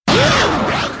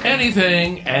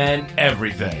anything and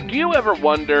everything. Do you ever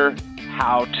wonder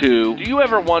how to? Do you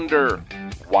ever wonder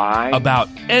why? About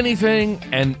anything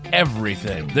and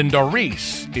everything. Then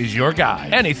Doris is your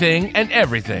guide. Anything and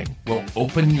everything will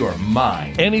open your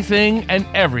mind. Anything and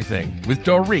everything with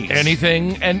Doris.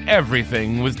 Anything and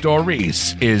everything with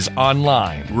Doris is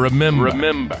online. Remember.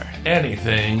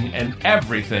 Anything and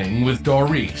everything with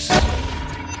Doris.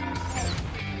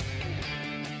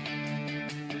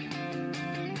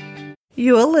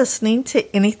 You are listening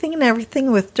to Anything and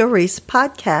Everything with Doris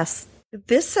podcast.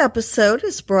 This episode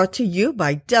is brought to you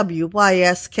by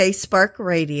WYSK Spark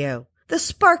Radio, the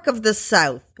spark of the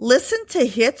South. Listen to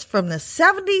hits from the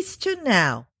 70s to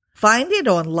now. Find it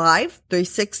on Live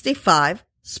 365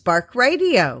 Spark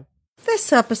Radio.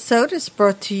 This episode is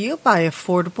brought to you by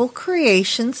Affordable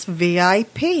Creations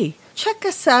VIP. Check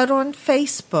us out on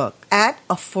Facebook at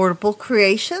Affordable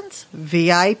Creations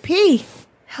VIP.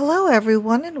 Hello,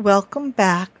 everyone, and welcome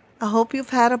back. I hope you've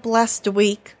had a blessed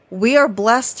week. We are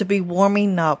blessed to be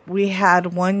warming up. We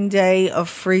had one day of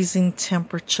freezing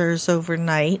temperatures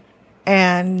overnight,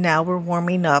 and now we're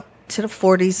warming up to the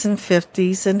 40s and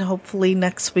 50s, and hopefully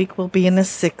next week we'll be in the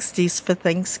 60s for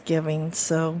Thanksgiving.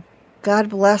 So God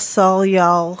bless all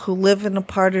y'all who live in a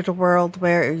part of the world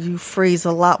where you freeze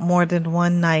a lot more than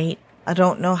one night. I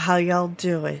don't know how y'all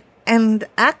do it. And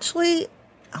actually,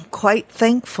 I'm quite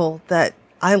thankful that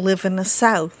I live in the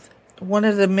South. One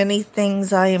of the many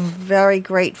things I am very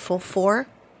grateful for.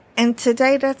 And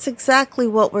today that's exactly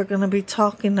what we're going to be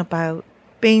talking about,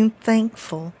 being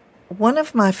thankful. One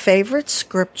of my favorite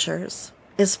scriptures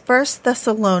is 1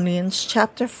 Thessalonians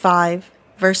chapter 5,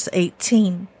 verse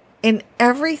 18. In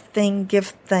everything give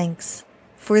thanks,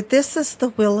 for this is the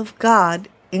will of God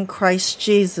in Christ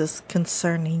Jesus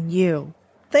concerning you.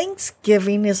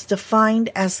 Thanksgiving is defined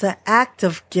as the act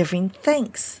of giving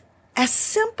thanks. As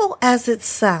simple as it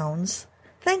sounds,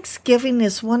 Thanksgiving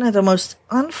is one of the most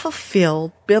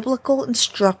unfulfilled biblical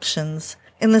instructions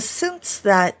in the sense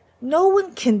that no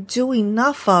one can do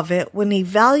enough of it when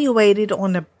evaluated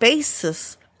on the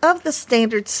basis of the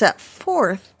standards set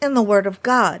forth in the Word of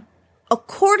God.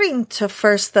 According to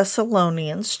 1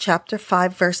 Thessalonians chapter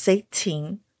 5, verse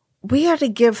 18, we are to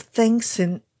give thanks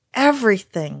in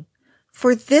everything,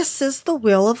 for this is the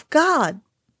will of God.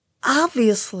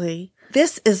 Obviously,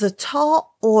 this is a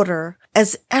tall order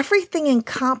as everything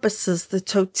encompasses the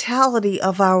totality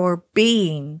of our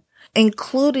being,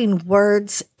 including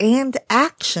words and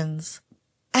actions.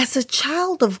 As a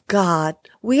child of God,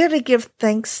 we are to give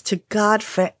thanks to God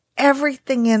for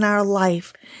everything in our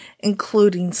life,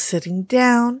 including sitting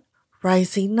down,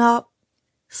 rising up,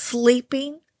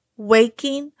 sleeping,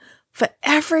 waking, for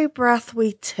every breath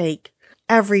we take,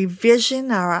 every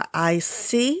vision our eyes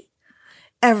see,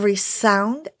 every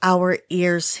sound our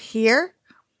ears hear,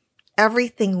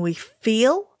 everything we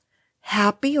feel,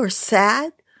 happy or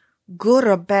sad, good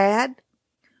or bad,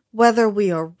 whether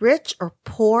we are rich or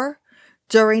poor,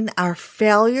 during our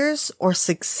failures or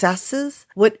successes,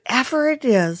 whatever it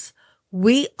is,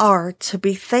 we are to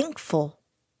be thankful.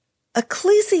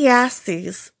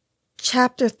 Ecclesiastes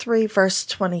chapter 3 verse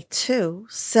 22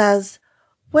 says,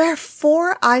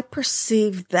 "Wherefore I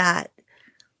perceive that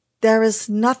there is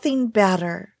nothing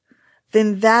better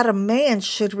than that a man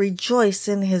should rejoice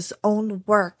in his own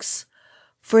works,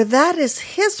 for that is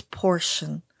his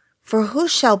portion. For who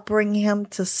shall bring him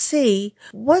to see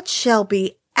what shall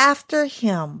be after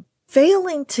him?"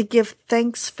 Failing to give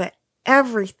thanks for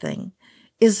everything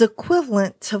is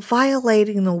equivalent to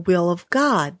violating the will of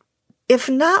God. If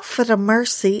not for the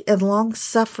mercy and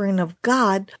long-suffering of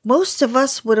God, most of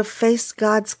us would have faced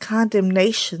God's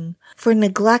condemnation for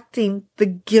neglecting the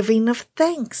giving of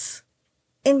thanks.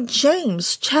 In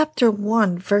James chapter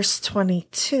 1, verse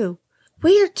 22,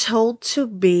 we are told to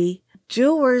be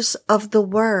doers of the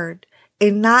word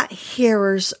and not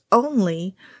hearers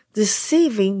only,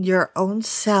 deceiving your own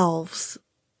selves.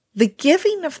 The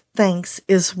giving of thanks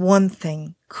is one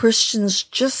thing Christians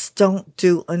just don't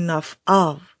do enough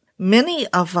of. Many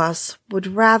of us would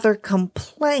rather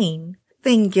complain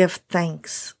than give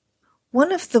thanks.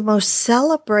 One of the most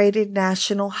celebrated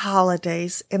national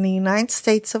holidays in the United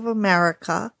States of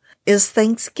America is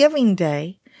Thanksgiving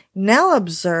Day, now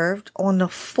observed on the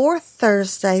fourth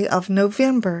Thursday of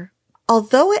November.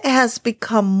 Although it has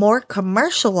become more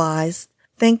commercialized,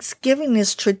 Thanksgiving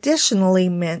is traditionally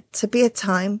meant to be a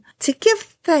time to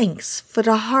give thanks for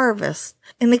the harvest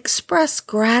and express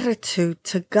gratitude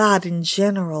to God in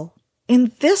general.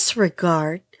 In this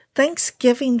regard,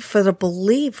 Thanksgiving for the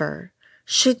believer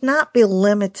should not be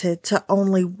limited to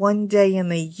only one day in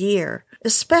the year,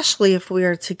 especially if we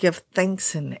are to give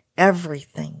thanks in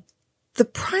everything. The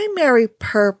primary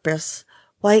purpose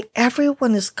Why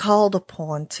everyone is called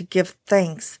upon to give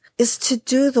thanks is to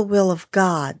do the will of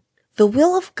God. The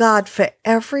will of God for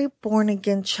every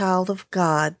born-again child of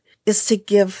God is to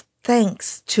give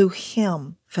thanks to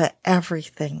Him for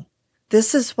everything.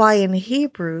 This is why in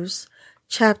Hebrews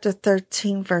chapter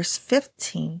 13, verse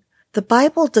 15, the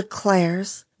Bible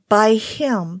declares, "By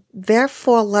Him,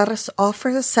 therefore, let us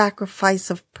offer the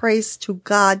sacrifice of praise to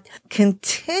God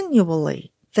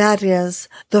continually. That is,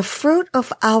 the fruit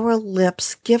of our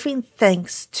lips giving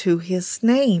thanks to His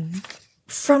name."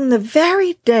 From the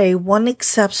very day one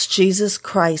accepts Jesus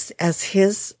Christ as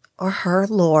his or her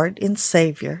Lord and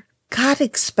Savior, God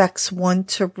expects one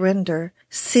to render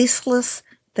ceaseless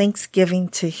thanksgiving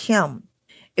to Him.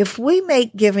 If we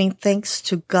make giving thanks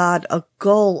to God a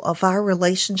goal of our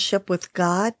relationship with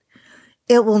God,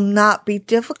 it will not be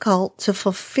difficult to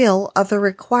fulfill other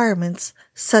requirements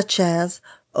such as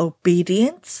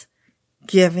obedience,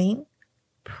 giving,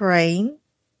 praying,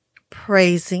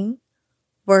 praising,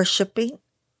 worshiping,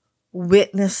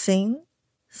 witnessing,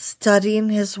 studying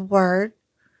His Word,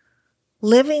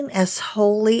 living as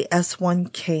holy as one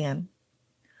can.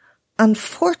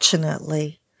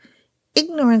 Unfortunately,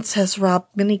 ignorance has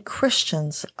robbed many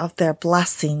Christians of their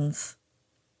blessings.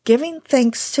 Giving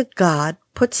thanks to God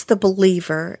puts the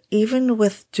believer even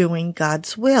with doing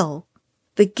God's will.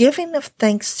 The giving of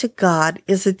thanks to God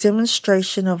is a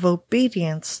demonstration of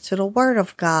obedience to the Word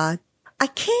of God. I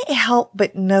can't help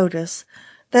but notice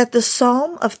that the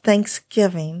Psalm of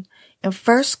Thanksgiving in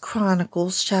 1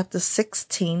 Chronicles chapter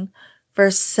 16,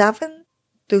 verse 7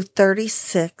 through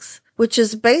 36, which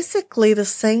is basically the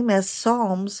same as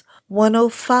Psalms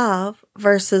 105,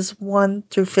 verses 1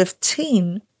 through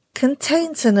 15,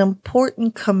 contains an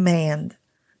important command: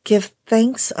 give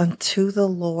thanks unto the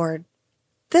Lord.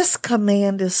 This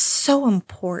command is so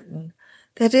important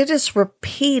that it is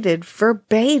repeated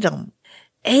verbatim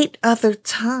 8 other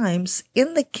times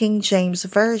in the King James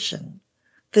Version.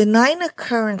 The 9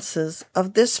 occurrences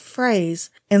of this phrase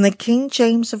in the King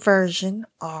James Version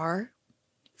are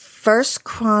 1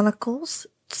 Chronicles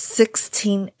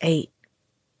 16:8.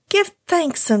 Give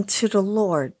thanks unto the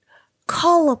Lord,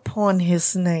 call upon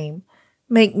His name,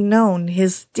 make known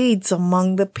His deeds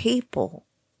among the people.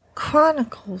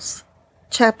 Chronicles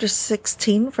chapter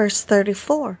 16, verse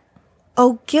 34.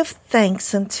 Oh, give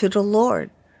thanks unto the Lord,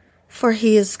 for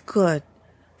He is good,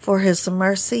 for His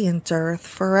mercy endureth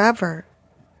forever.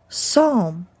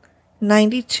 Psalm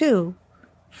 92,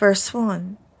 verse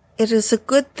 1. It is a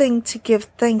good thing to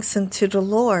give thanks unto the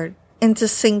Lord, and to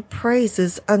sing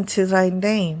praises unto Thy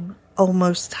name, O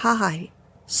Most High.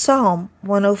 Psalm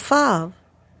 105,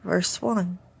 verse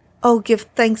 1. Oh, give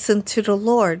thanks unto the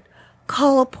Lord,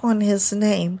 call upon His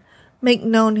name, make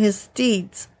known His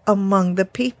deeds among the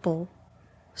people.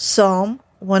 Psalm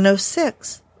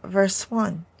 106, verse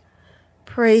 1.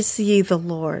 Praise ye the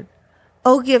Lord.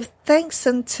 O give thanks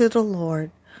unto the Lord,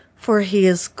 for He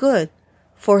is good,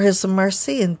 for His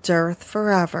mercy endureth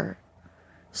forever.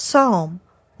 Psalm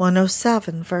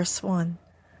 107, verse 1.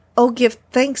 O give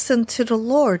thanks unto the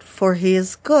Lord, for He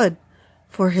is good,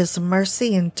 for His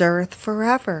mercy endureth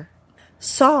forever.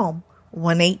 Psalm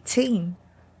 118,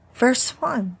 verse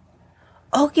 1.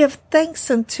 O give thanks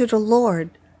unto the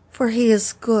Lord, for He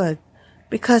is good,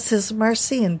 because His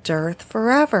mercy endureth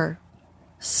forever.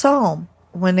 Psalm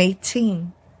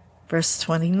 118, verse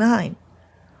 29.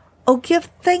 O give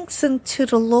thanks unto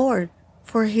the Lord,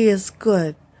 for He is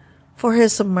good, for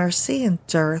His mercy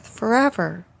endureth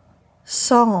forever.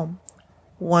 Psalm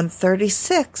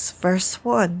 136, verse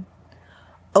 1.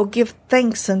 O give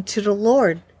thanks unto the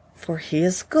Lord, for He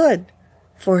is good,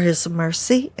 for His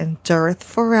mercy endureth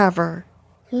forever.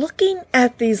 Looking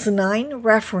at these 9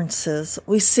 references,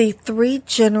 we see 3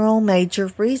 general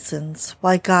major reasons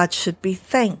why God should be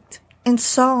thanked. In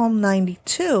Psalm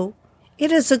 92,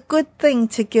 it is a good thing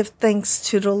to give thanks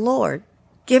to the Lord.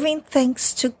 Giving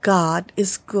thanks to God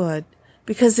is good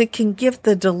because it can give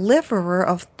the deliverer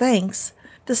of thanks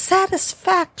the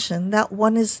satisfaction that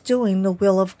one is doing the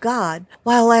will of God,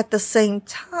 while at the same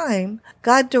time,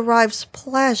 God derives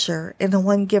pleasure in the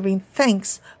one giving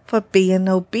thanks for being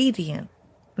obedient.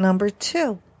 Number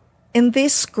 2, in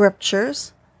these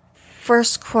scriptures, 1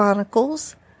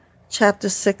 Chronicles chapter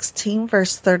 16,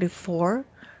 verse 34,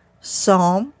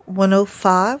 Psalm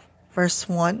 105, verse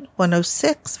 1,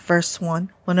 106, verse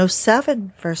 1,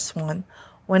 107, verse 1,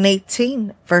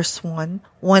 118, verse 1,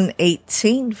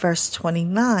 118, verse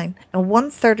 29, and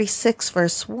 136,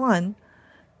 verse 1,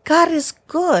 God is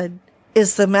good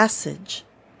is the message.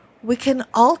 We can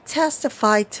all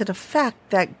testify to the fact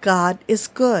that God is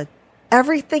good.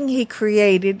 Everything He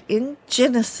created in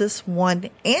Genesis 1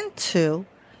 and 2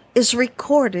 is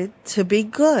recorded to be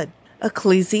good.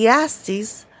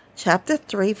 Ecclesiastes chapter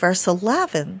 3 verse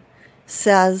 11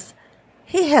 says,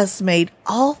 "He has made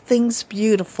all things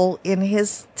beautiful in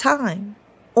his time."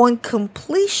 On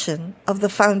completion of the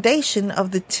foundation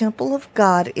of the temple of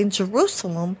God in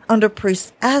Jerusalem under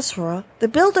priest Ezra, the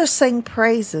builders sang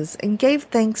praises and gave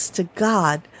thanks to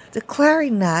God,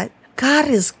 declaring that God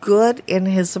is good and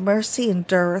his mercy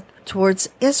endureth towards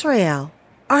Israel.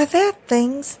 Are there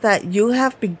things that you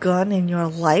have begun in your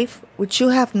life which you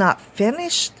have not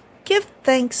finished? Give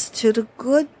thanks to the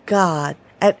good God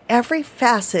at every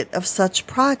facet of such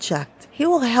project. He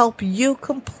will help you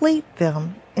complete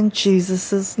them in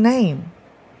Jesus' name.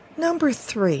 Number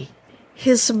 3,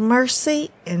 his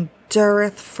mercy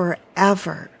endureth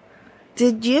forever.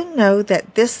 Did you know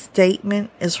that this statement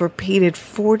is repeated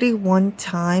 41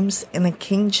 times in the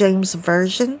King James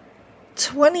Version?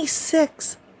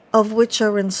 26 of which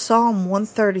are in Psalm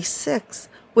 136,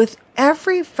 with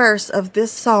every verse of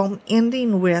this psalm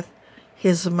ending with,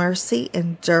 "His mercy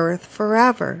endureth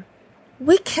forever."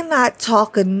 We cannot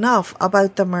talk enough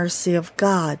about the mercy of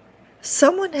God.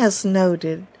 Someone has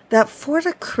noted that for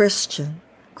the Christian,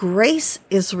 grace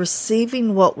is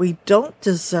receiving what we don't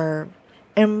deserve,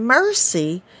 and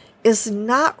mercy is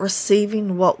not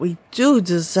receiving what we do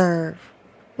deserve.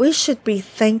 We should be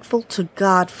thankful to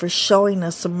God for showing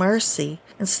us mercy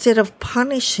instead of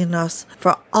punishing us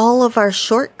for all of our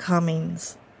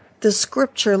shortcomings. The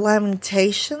scripture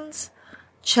Lamentations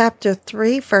chapter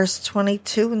 3 verse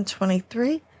 22 and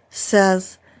 23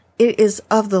 says, "It is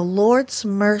of the Lord's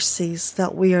mercies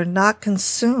that we are not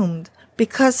consumed,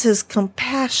 because his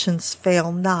compassions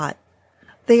fail not.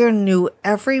 They are new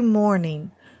every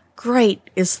morning. Great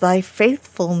is thy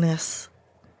faithfulness."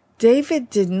 David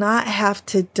did not have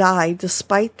to die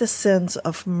despite the sins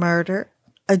of murder,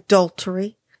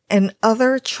 adultery, and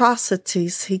other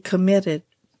atrocities he committed.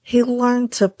 He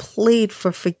learned to plead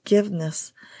for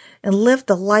forgiveness and lived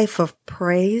a life of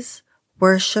praise,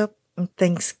 worship, and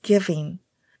thanksgiving.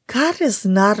 God is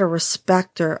not a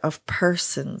respecter of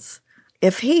persons.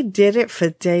 If he did it for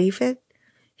David,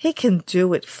 he can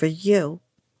do it for you.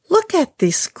 Look at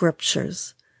these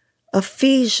scriptures.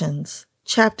 Ephesians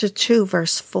chapter 2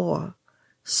 verse 4,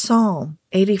 Psalm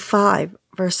 85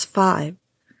 verse 5,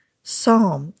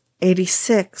 Psalm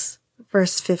 86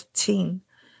 verse 15,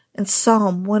 and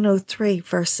Psalm 103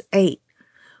 verse 8,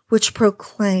 which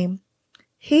proclaim,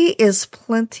 "He is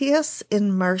plenteous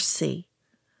in mercy."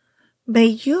 May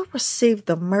you receive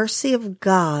the mercy of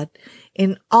God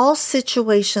in all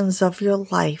situations of your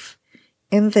life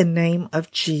in the name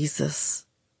of Jesus.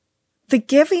 The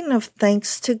giving of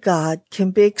thanks to God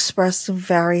can be expressed in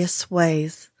various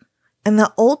ways. In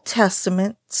the Old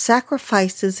Testament,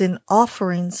 sacrifices and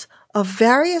offerings of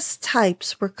various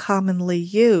types were commonly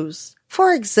used.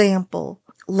 For example,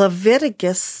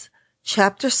 Leviticus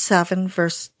chapter 7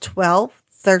 verse 12,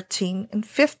 13, and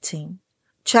 15,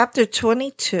 chapter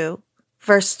 22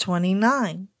 verse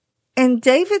 29. In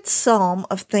David's Psalm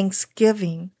of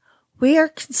Thanksgiving, we are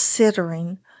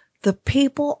considering the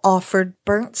people offered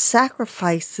burnt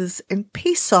sacrifices and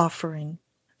peace offering.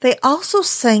 They also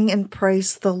sang and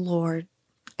praised the Lord.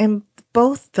 In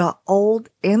both the Old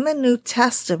and the New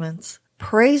Testaments,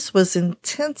 praise was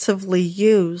intensively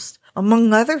used,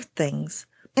 among other things,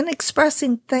 in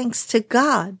expressing thanks to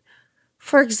God.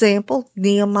 For example,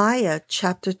 Nehemiah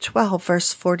chapter 12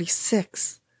 verse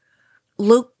 46.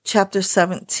 Luke chapter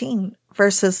 17,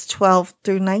 verses 12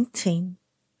 through 19.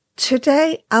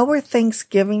 Today, our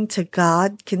thanksgiving to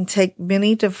God can take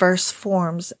many diverse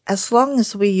forms as long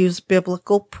as we use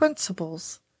biblical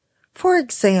principles. For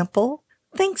example,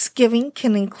 thanksgiving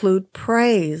can include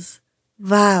praise,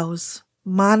 vows,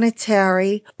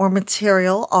 monetary or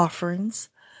material offerings,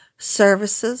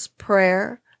 services,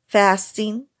 prayer,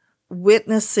 fasting,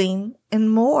 witnessing,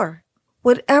 and more.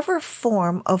 Whatever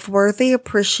form of worthy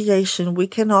appreciation we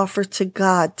can offer to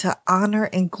God to honor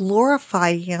and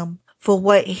glorify Him for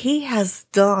what He has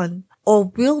done or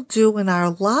will do in our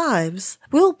lives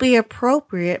will be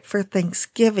appropriate for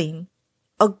Thanksgiving.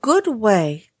 A good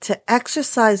way to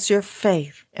exercise your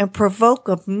faith and provoke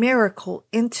a miracle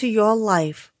into your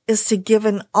life is to give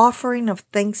an offering of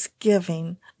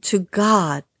thanksgiving to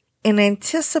God in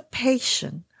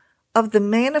anticipation of the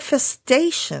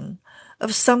manifestation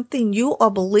of something you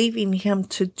are believing Him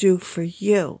to do for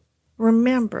you.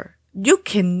 Remember, you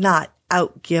cannot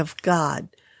outgive God,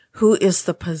 who is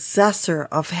the possessor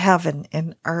of heaven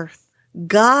and earth.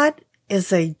 God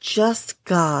is a just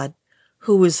God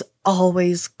who is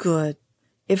always good.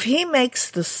 If He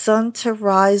makes the sun to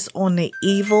rise on the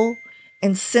evil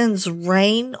and sends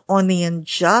rain on the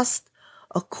unjust,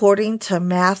 according to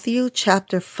Matthew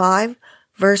chapter 5,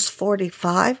 verse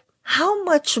 45, how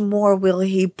much more will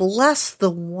he bless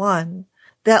the one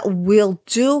that will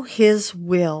do his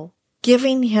will,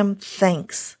 giving him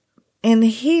thanks? In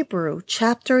Hebrew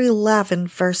chapter 11,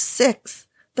 verse 6,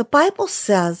 the Bible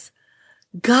says,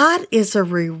 God is a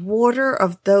rewarder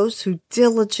of those who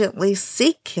diligently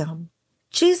seek him.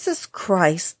 Jesus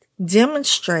Christ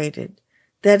demonstrated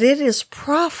that it is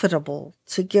profitable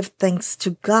to give thanks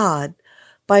to God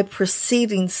by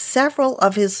preceding several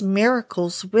of his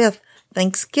miracles with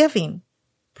thanksgiving.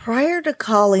 Prior to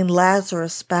calling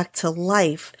Lazarus back to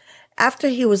life after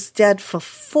he was dead for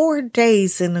 4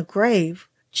 days in a grave,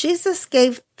 Jesus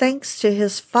gave thanks to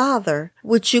his Father,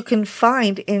 which you can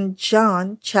find in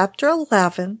John chapter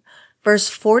 11, verse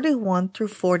 41 through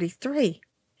 43.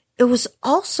 It was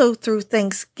also through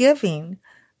thanksgiving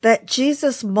that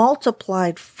Jesus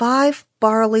multiplied 5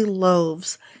 barley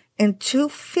loaves and 2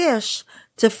 fish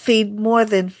to feed more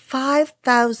than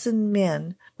 5,000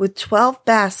 men with 12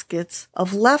 baskets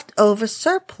of leftover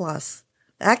surplus.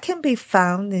 That can be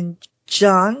found in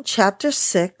John chapter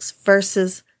 6,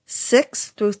 verses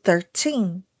 6 through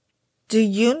 13. Do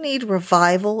you need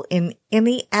revival in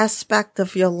any aspect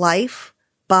of your life,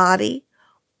 body,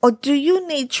 or do you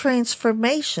need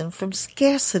transformation from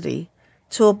scarcity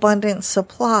to abundant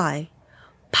supply,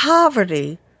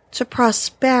 poverty to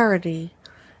prosperity?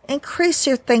 Increase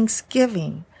your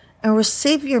thanksgiving and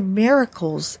receive your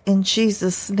miracles in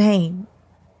Jesus' name.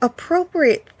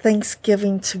 Appropriate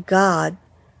thanksgiving to God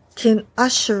can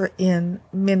usher in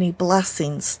many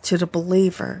blessings to the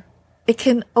believer. It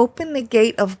can open the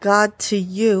gate of God to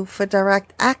you for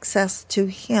direct access to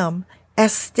him,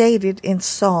 as stated in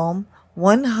Psalm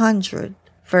 100,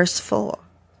 verse 4.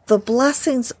 The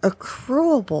blessings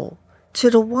accruable to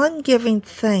the one giving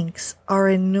thanks are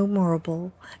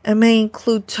innumerable and may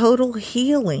include total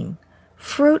healing,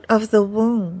 fruit of the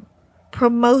womb,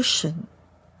 promotion,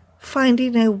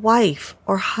 finding a wife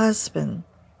or husband,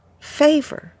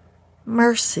 favor,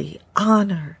 mercy,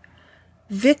 honor,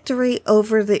 victory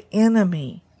over the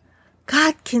enemy.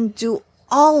 God can do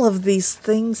all of these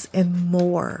things and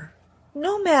more.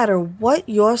 No matter what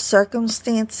your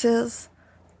circumstances,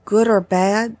 good or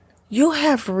bad, you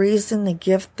have reason to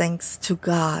give thanks to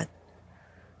God.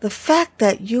 The fact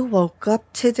that you woke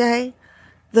up today,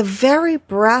 the very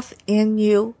breath in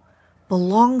you,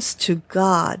 belongs to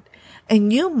God,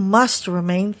 and you must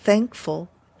remain thankful.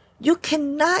 You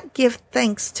cannot give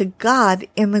thanks to God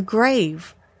in the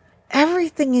grave.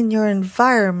 Everything in your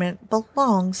environment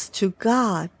belongs to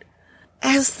God.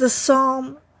 As the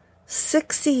Psalm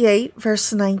 68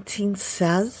 verse 19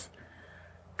 says,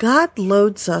 God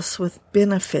loads us with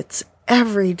benefits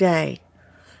every day.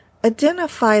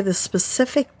 Identify the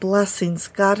specific blessings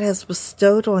God has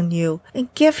bestowed on you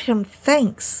and give him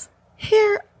thanks.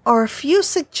 Here are a few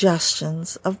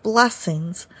suggestions of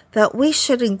blessings that we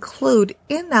should include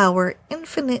in our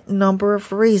infinite number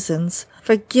of reasons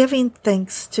for giving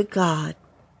thanks to God.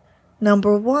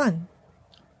 Number 1,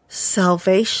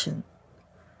 salvation.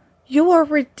 You are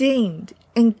redeemed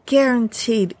and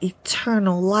guaranteed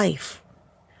eternal life.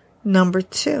 Number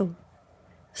 2,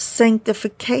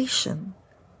 sanctification.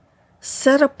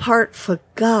 Set apart for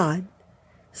God,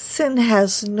 sin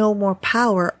has no more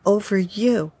power over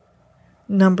you.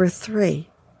 Number 3,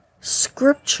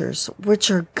 scriptures,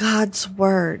 which are God's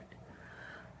word.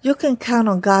 You can count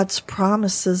on God's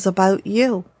promises about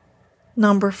you.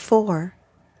 Number 4,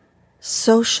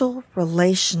 social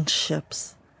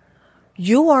relationships.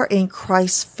 You are in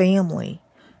Christ's family.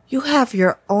 You have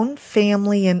your own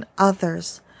family and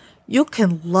others. You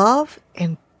can love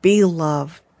and be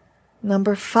loved.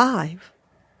 Number 5,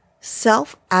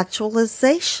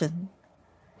 self-actualization.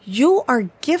 You are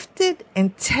gifted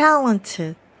and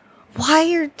talented,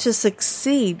 wired to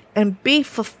succeed and be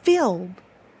fulfilled.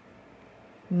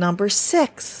 Number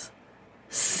 6,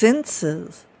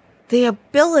 senses. The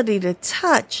ability to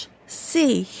touch,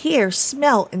 see, hear,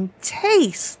 smell, and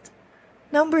taste.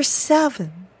 Number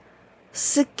 7,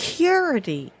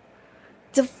 security.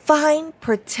 Divine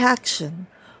protection,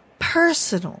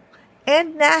 personal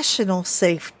and national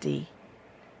safety.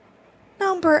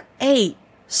 Number 8,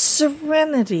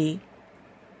 serenity,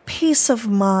 peace of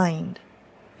mind.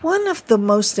 One of the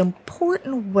most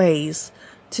important ways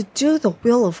to do the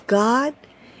will of God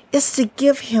is to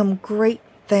give him great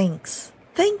thanks.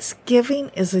 Thanksgiving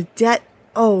is a debt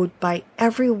owed by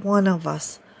every one of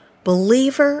us,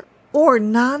 believer or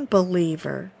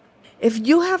non-believer. If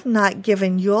you have not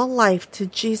given your life to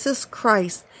Jesus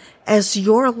Christ as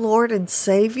your Lord and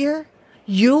Savior,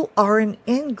 you are an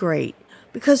ingrate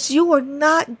because you are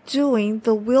not doing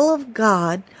the will of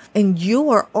God and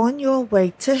you are on your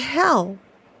way to hell.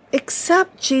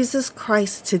 Accept Jesus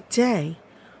Christ today.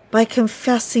 by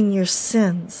confessing your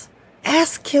sins.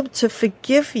 Ask Him to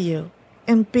forgive you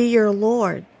and be your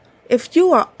Lord. If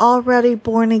you are already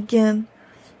born again,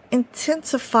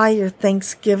 intensify your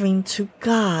thanksgiving to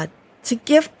God. To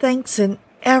give thanks in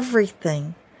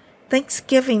everything,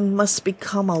 Thanksgiving must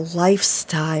become a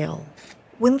lifestyle.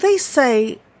 When they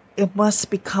say it must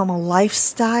become a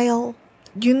lifestyle,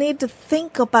 you need to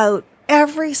think about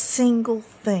every single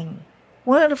thing.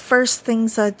 One of the first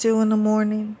things I do in the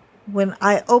morning, when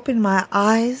I open my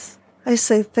eyes, I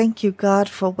say, thank you, God,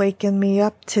 for waking me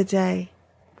up today.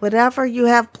 Whatever you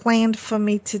have planned for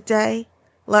me today,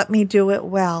 let me do it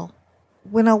well.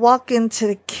 When I walk into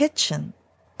the kitchen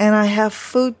and I have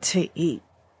food to eat,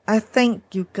 I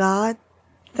thank you, God.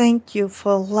 Thank you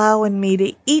for allowing me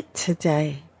to eat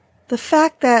today. The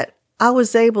fact that I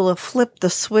was able to flip the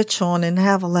switch on and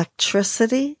have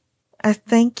electricity, I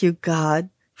thank you, God,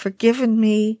 for giving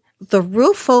me the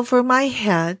roof over my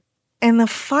head and the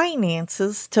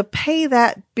finances to pay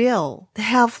that bill, to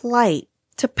have light,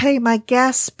 to pay my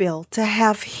gas bill, to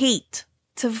have heat,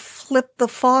 to flip the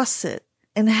faucet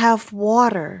and have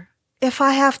water. If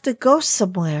I have to go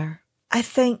somewhere, I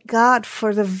thank God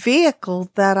for the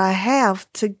vehicle that I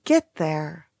have to get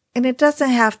there. And it doesn't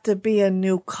have to be a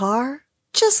new car.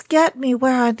 Just get me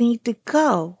where I need to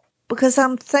go, because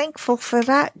I'm thankful for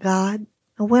that, God.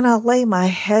 And when I lay my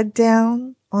head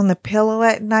down on the pillow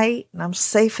at night and I'm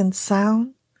safe and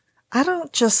sound, I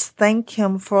don't just thank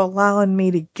Him for allowing me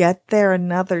to get there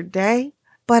another day,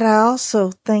 but I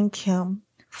also thank Him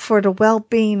for the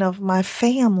well-being of my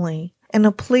family and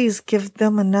to please give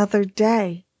them another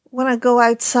day. When I go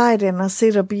outside and I see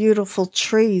the beautiful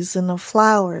trees and the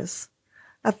flowers,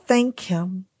 I thank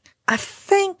Him. I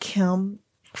thank Him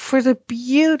for the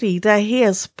beauty that He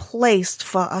has placed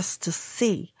for us to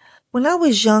see. When I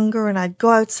was younger and I'd go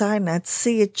outside and I'd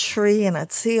see a tree and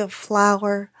I'd see a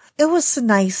flower, it was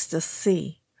nice to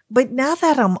see. But now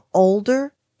that I'm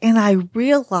older and I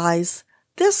realize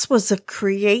this was a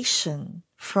creation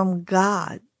from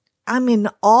God, I'm in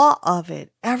awe of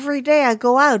it. Every day I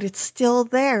go out, it's still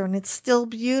there and it's still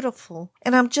beautiful.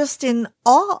 And I'm just in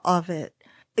awe of it.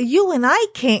 You and I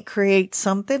can't create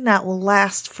something that will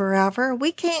last forever.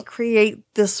 We can't create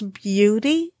this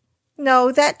beauty.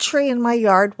 No, that tree in my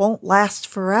yard won't last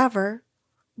forever.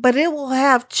 But it will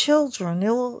have children.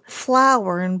 It will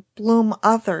flower and bloom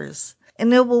others.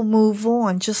 And it will move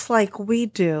on just like we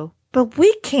do. But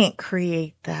we can't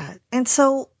create that. And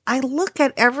so I look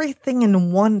at everything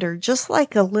in wonder, just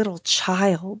like a little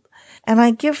child, and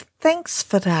I give thanks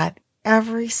for that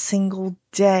every single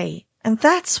day. And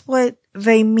that's what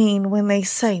they mean when they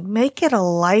say, make it a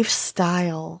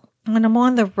lifestyle. When I'm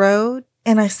on the road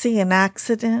and I see an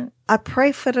accident, I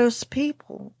pray for those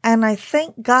people. And I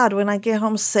thank God when I get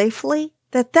home safely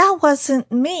that that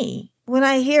wasn't me. When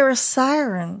I hear a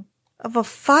siren of a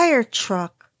fire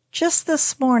truck, just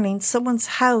this morning, someone's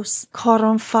house caught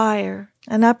on fire.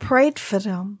 And I prayed for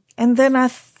them. And then I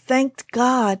thanked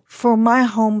God for my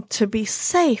home to be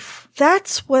safe.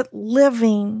 That's what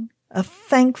living a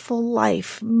thankful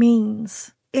life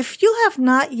means. If you have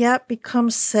not yet become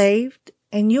saved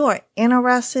and you are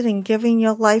interested in giving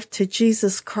your life to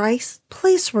Jesus Christ,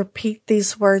 please repeat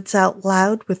these words out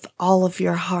loud with all of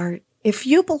your heart. If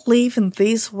you believe in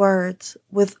these words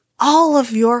with all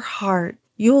of your heart,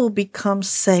 you will become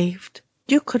saved.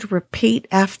 You could repeat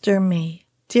after me.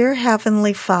 Dear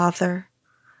Heavenly Father,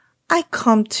 I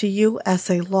come to you as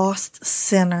a lost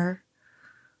sinner.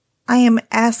 I am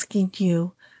asking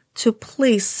you to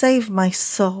please save my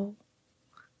soul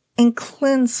and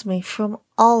cleanse me from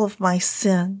all of my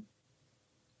sin.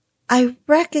 I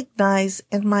recognize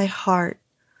in my heart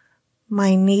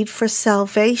my need for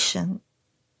salvation,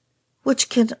 which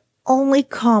can only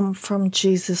come from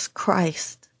Jesus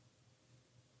Christ.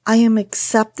 I am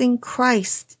accepting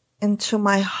Christ into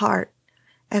my heart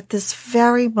at this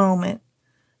very moment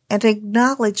and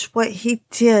acknowledge what He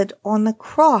did on the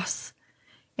cross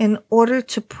in order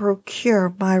to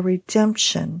procure my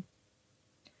redemption.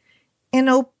 In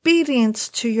obedience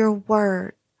to your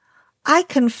word, I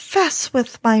confess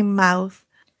with my mouth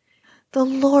the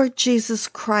Lord Jesus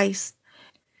Christ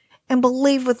and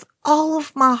believe with all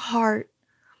of my heart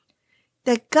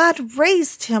that God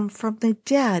raised Him from the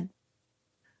dead.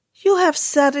 You have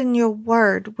said in your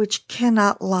word, which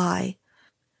cannot lie,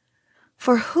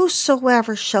 for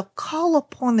whosoever shall call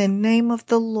upon the name of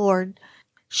the Lord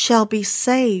shall be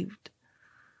saved.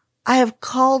 I have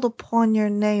called upon your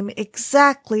name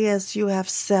exactly as you have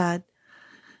said,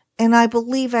 and I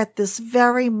believe at this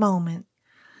very moment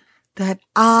that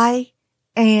I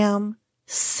am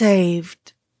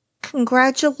saved.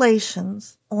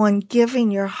 Congratulations on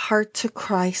giving your heart to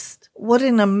Christ. What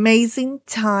an amazing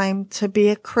time to be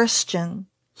a Christian.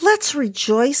 Let's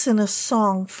rejoice in a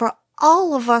song for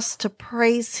all of us to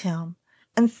praise Him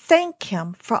and thank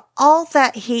Him for all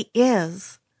that He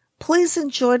is. Please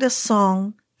enjoy the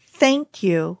song, Thank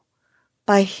You,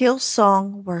 by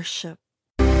Hillsong Worship.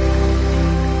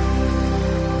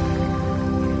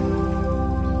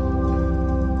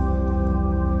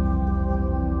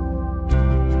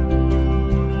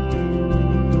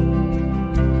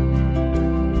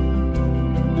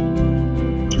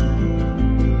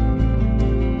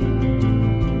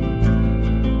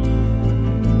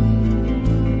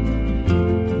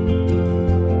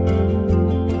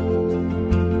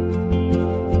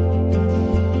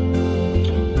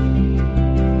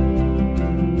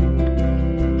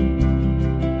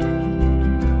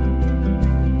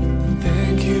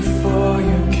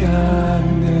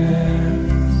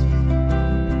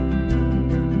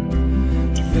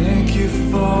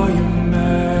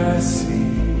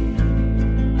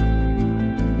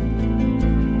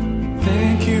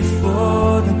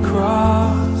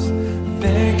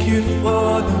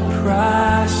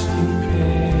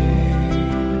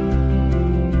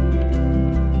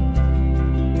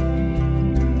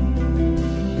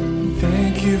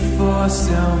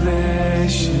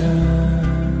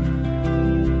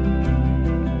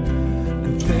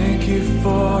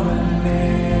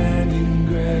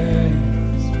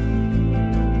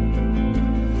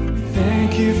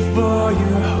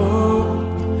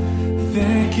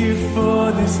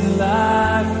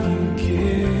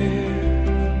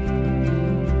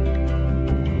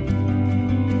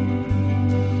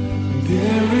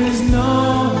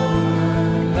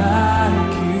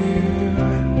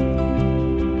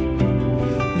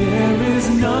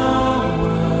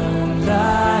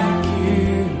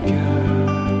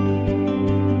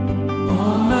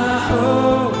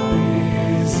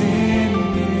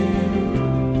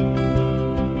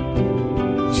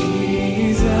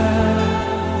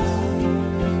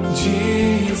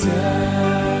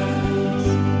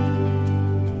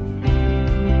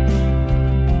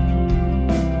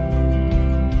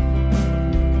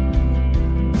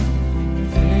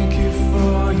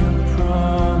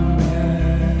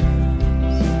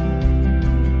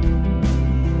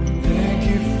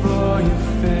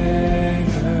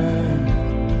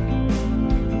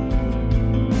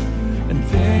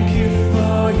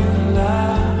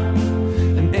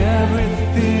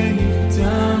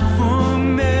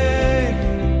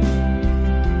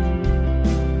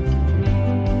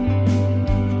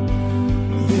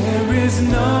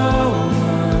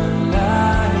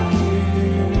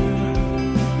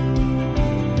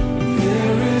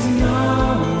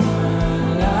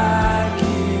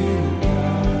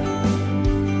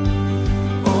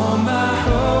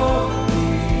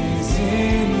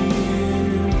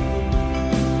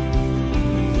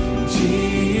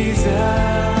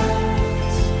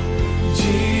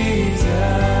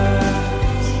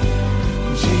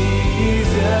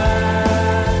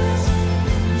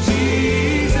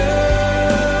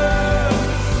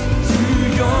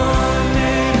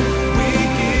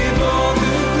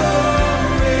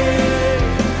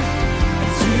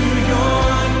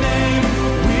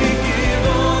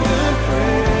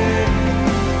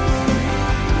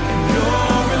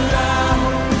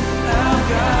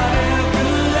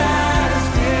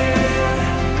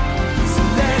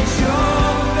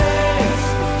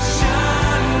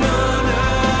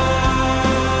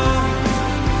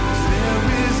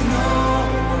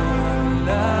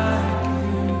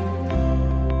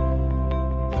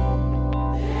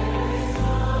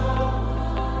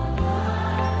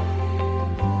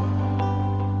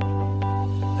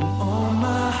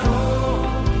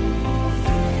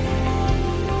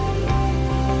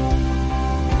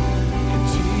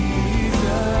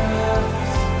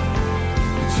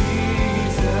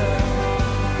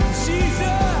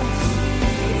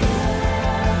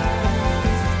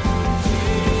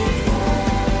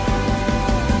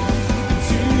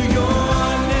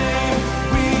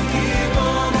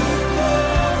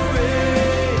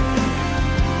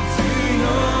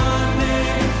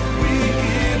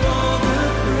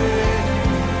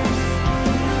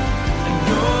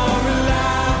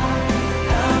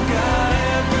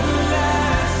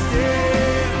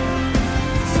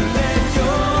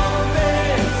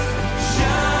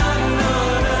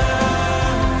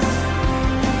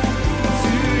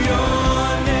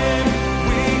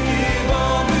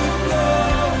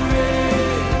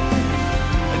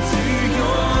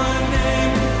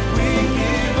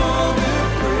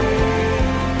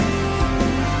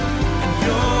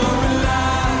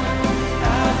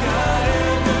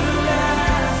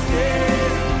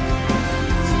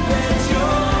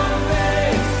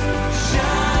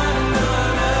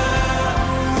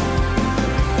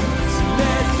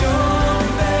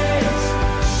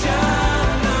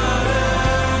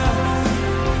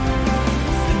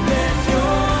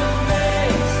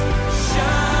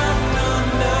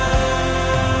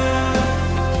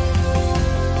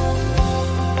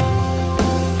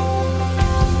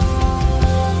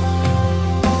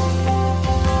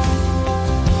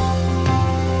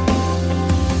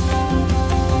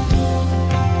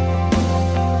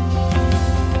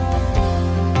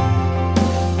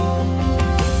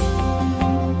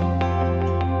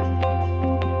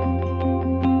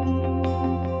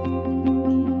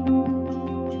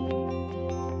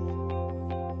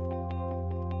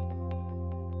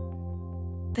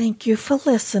 Thank you for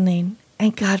listening,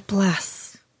 and God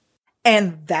bless.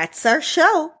 And that's our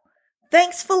show.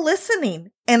 Thanks for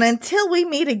listening. And until we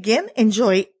meet again,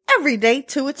 enjoy every day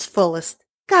to its fullest.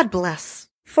 God bless.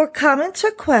 For comments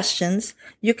or questions,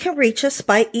 you can reach us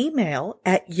by email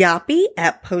at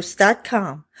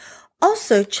yappy@post.com.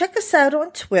 Also, check us out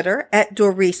on Twitter at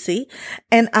Dorisi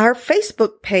and our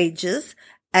Facebook pages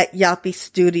at Yappy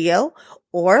Studio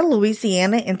or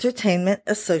Louisiana Entertainment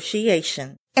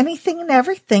Association. Anything and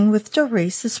Everything with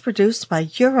Doris is produced by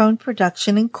Your Own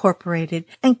Production Incorporated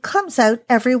and comes out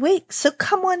every week, so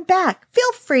come on back.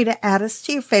 Feel free to add us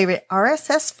to your favorite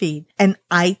RSS feed and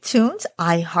iTunes,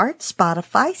 iHeart,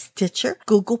 Spotify, Stitcher,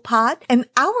 Google Pod, and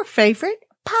our favorite,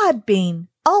 Podbean.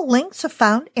 All links are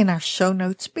found in our show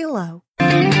notes below.